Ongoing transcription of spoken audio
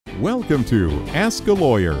Welcome to Ask a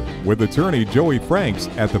Lawyer with attorney Joey Franks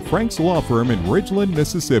at the Franks Law Firm in Ridgeland,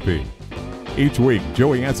 Mississippi. Each week,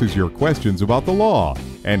 Joey answers your questions about the law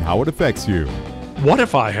and how it affects you. What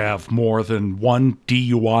if I have more than one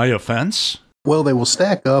DUI offense? Well, they will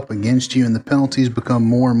stack up against you, and the penalties become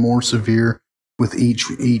more and more severe with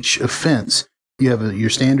each offense. You have your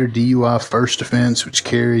standard DUI first offense, which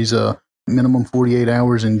carries a minimum 48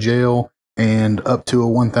 hours in jail and up to a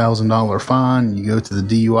 $1,000 fine. You go to the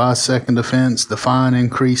DUI second offense, the fine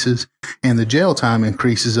increases, and the jail time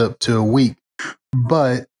increases up to a week.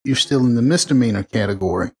 But you're still in the misdemeanor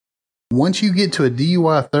category. Once you get to a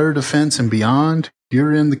DUI third offense and beyond,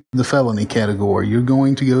 you're in the felony category. You're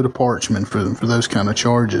going to go to Parchment for those kind of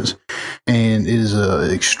charges. And it is an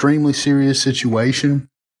extremely serious situation.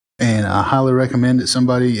 And I highly recommend that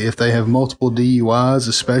somebody, if they have multiple DUIs,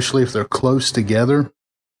 especially if they're close together,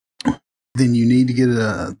 then you need to get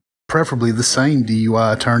preferably the same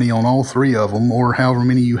DUI attorney on all three of them, or however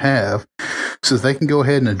many you have, so that they can go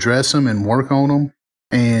ahead and address them and work on them.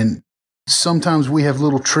 And sometimes we have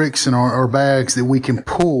little tricks in our bags that we can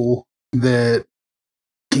pull that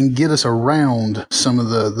can get us around some of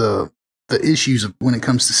the issues when it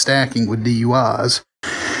comes to stacking with DUIs.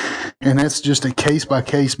 And that's just a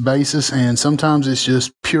case-by-case basis, and sometimes it's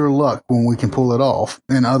just pure luck when we can pull it off.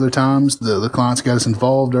 And other times, the clients got us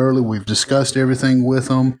involved early, we've discussed everything with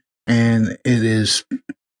them, and it is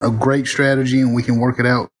a great strategy, and we can work it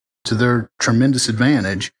out to their tremendous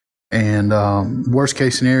advantage. And worst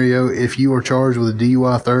case scenario, if you are charged with a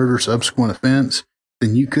DUI third or subsequent offense,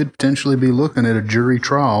 then you could potentially be looking at a jury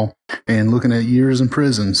trial and looking at years in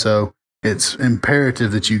prison. So it's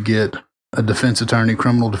imperative that you get a defense attorney,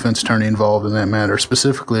 criminal defense attorney involved in that matter,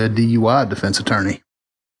 specifically a DUI defense attorney.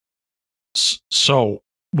 So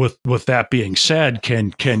with that being said,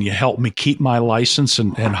 can you help me keep my license,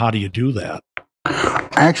 and how do you do that?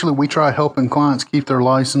 Actually, we try helping clients keep their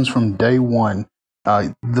license from day one.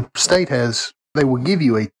 The state they will give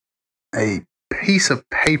you a piece of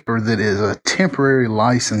paper that is a temporary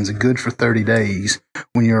license good for 30 days.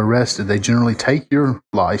 When you're arrested, they generally take your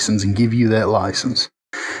license and give you that license.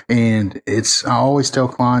 And I always tell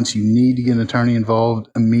clients, you need to get an attorney involved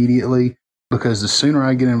immediately, because the sooner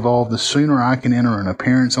I get involved, the sooner I can enter an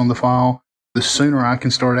appearance on the file, the sooner I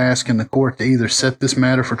can start asking the court to either set this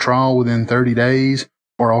matter for trial within 30 days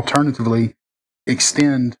or alternatively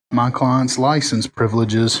extend my client's license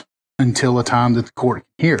privileges until a time that the court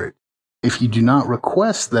can hear it. If you do not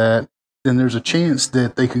request that, then there's a chance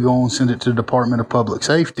that they could go and send it to the Department of Public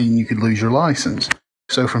Safety and you could lose your license.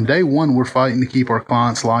 So from day one, we're fighting to keep our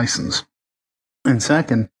client's license. And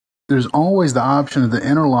second, there's always the option of the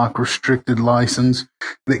interlock restricted license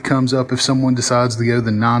that comes up if someone decides to go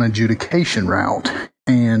the non-adjudication route.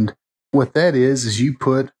 And what that is you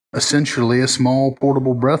put essentially a small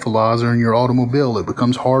portable breathalyzer in your automobile. It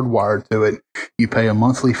becomes hardwired to it. You pay a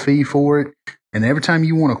monthly fee for it. And every time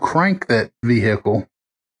you want to crank that vehicle,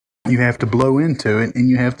 you have to blow into it, and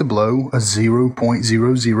you have to blow a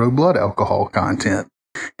 0.00 blood alcohol content.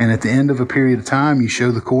 And at the end of a period of time, you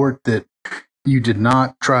show the court that you did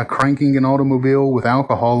not try cranking an automobile with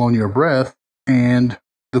alcohol on your breath, and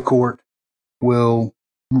the court will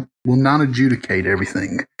not adjudicate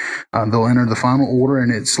everything. They'll enter the final order,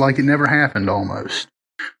 and it's like it never happened almost.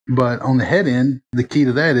 But on the head end, the key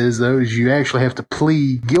to that is you actually have to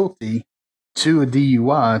plead guilty to a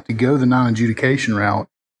DUI to go the non-adjudication route,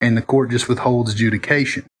 and the court just withholds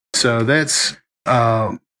adjudication. So that's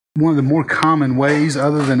one of the more common ways,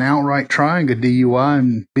 other than outright trying a DUI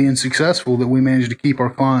and being successful, that we manage to keep our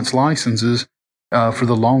clients' licenses for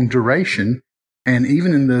the long duration. And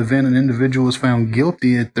even in the event an individual is found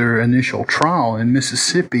guilty at their initial trial in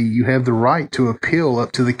Mississippi, you have the right to appeal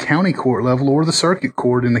up to the county court level or the circuit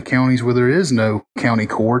court in the counties where there is no county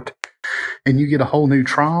court. And you get a whole new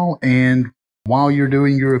trial, and while you're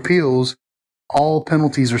doing your appeals, all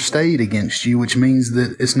penalties are stayed against you, which means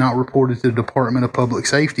that it's not reported to the Department of Public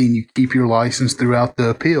Safety, and you keep your license throughout the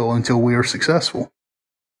appeal until we are successful.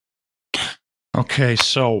 Okay,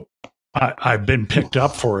 so I've been picked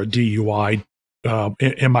up for a DUI.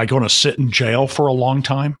 Am I going to sit in jail for a long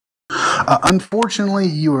time? Unfortunately,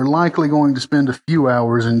 you are likely going to spend a few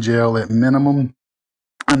hours in jail at minimum.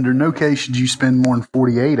 Under no case should you spend more than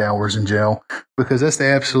 48 hours in jail, because that's the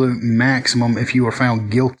absolute maximum if you are found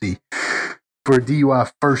guilty for a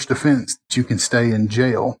DUI first offense that you can stay in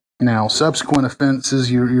jail. Now, subsequent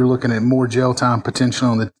offenses, you're looking at more jail time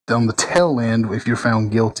potentially on the tail end if you're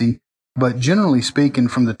found guilty. But generally speaking,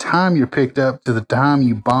 from the time you're picked up to the time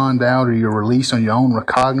you bond out or you're released on your own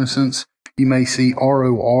recognizance, You may see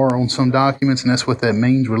ROR on some documents, and that's what that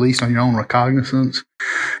means, released on your own recognizance.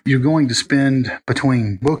 You're going to spend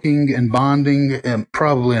between booking and bonding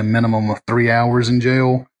probably a minimum of 3 hours in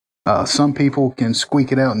jail. Some people can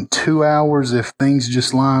squeak it out in 2 hours if things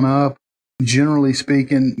just line up. Generally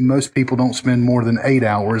speaking, most people don't spend more than 8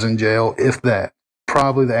 hours in jail, if that.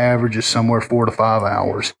 Probably the average is somewhere 4 to 5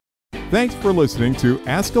 hours. Thanks for listening to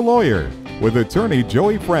Ask a Lawyer with attorney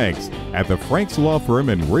Joey Franks at the Franks Law Firm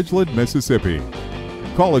in Ridgeland, Mississippi.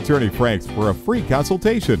 Call attorney Franks for a free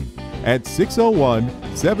consultation at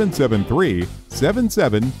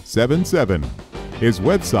 601-773-7777. His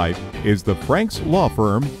website is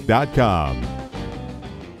thefrankslawfirm.com.